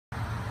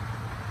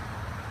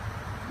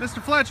Mr.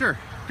 Fletcher,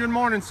 good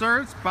morning, sir.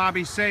 It's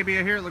Bobby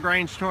Sabia here at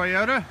Lagrange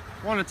Toyota.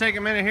 I want to take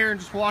a minute here and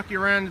just walk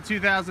you around the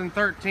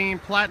 2013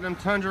 Platinum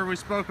Tundra we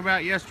spoke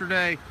about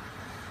yesterday.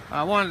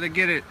 I wanted to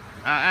get it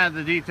out of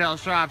the detail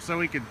shop so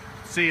we could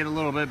see it a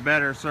little bit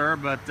better, sir.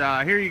 But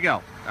here you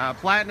go.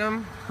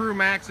 Platinum Crew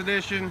Max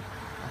Edition,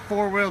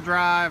 four-wheel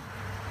drive,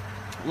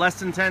 less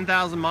than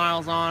 10,000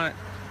 miles on it.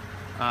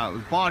 It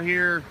was bought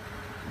here.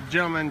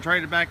 Gentleman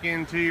traded back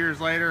in 2 years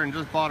later and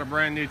just bought a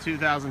brand new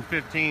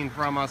 2015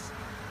 from us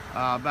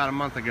about a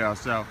month ago.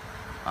 So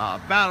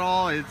about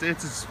all, it's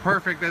as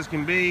perfect as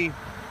can be. It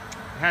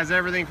has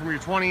everything from your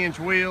 20-inch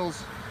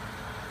wheels,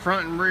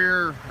 front and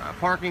rear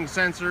parking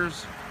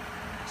sensors,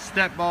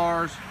 step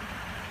bars,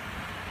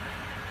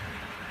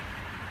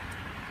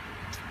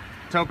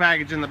 tow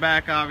package in the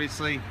back,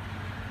 obviously,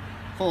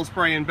 full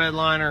spray and bed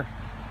liner,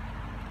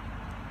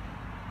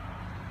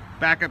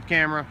 backup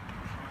camera.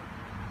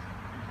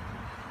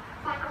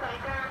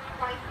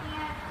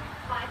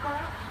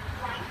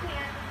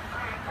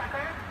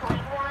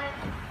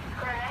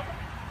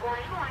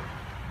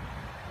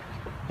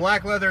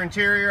 Black leather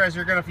interior, as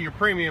you're gonna for your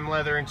premium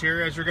leather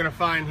interior, as you're gonna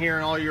find here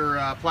in all your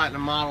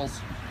Platinum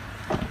models.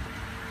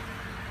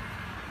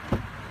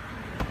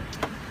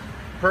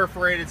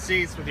 Perforated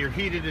seats with your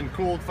heated and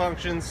cooled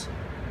functions.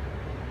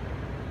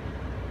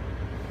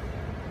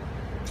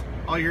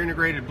 All your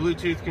integrated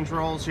Bluetooth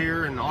controls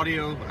here and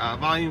audio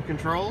volume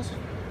controls.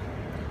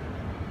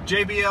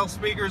 JBL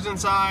speakers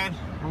inside,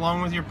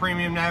 along with your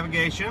premium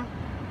navigation.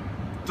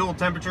 Dual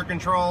temperature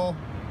control.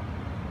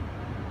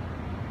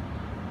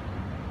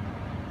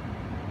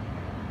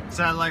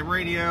 Satellite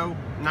radio,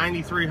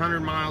 9,300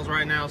 miles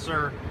right now,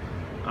 sir.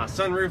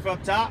 Sunroof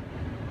up top.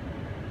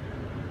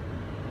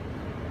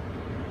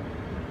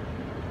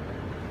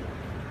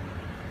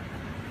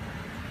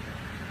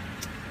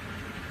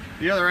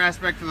 The other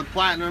aspect of the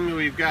Platinum,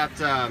 we've got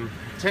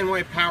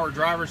 10-way power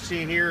driver's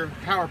seat here,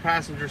 power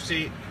passenger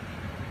seat,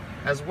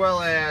 as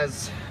well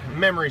as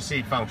memory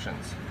seat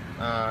functions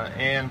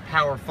and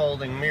power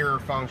folding mirror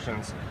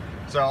functions.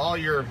 So all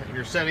your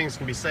settings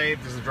can be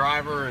saved as a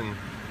driver and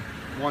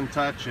one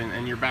touch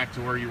and you're back to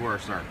where you were,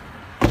 sir.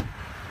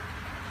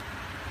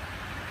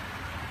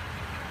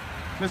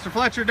 Mr.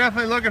 Fletcher,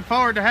 definitely looking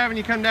forward to having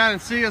you come down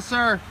and see us,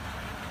 sir.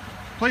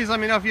 Please let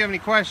me know if you have any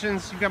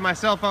questions. You've got my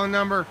cell phone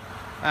number.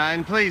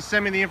 And please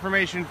send me the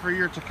information for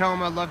your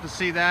Tacoma. I'd love to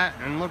see that,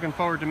 and looking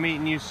forward to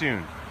meeting you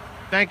soon.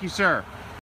 Thank you, sir.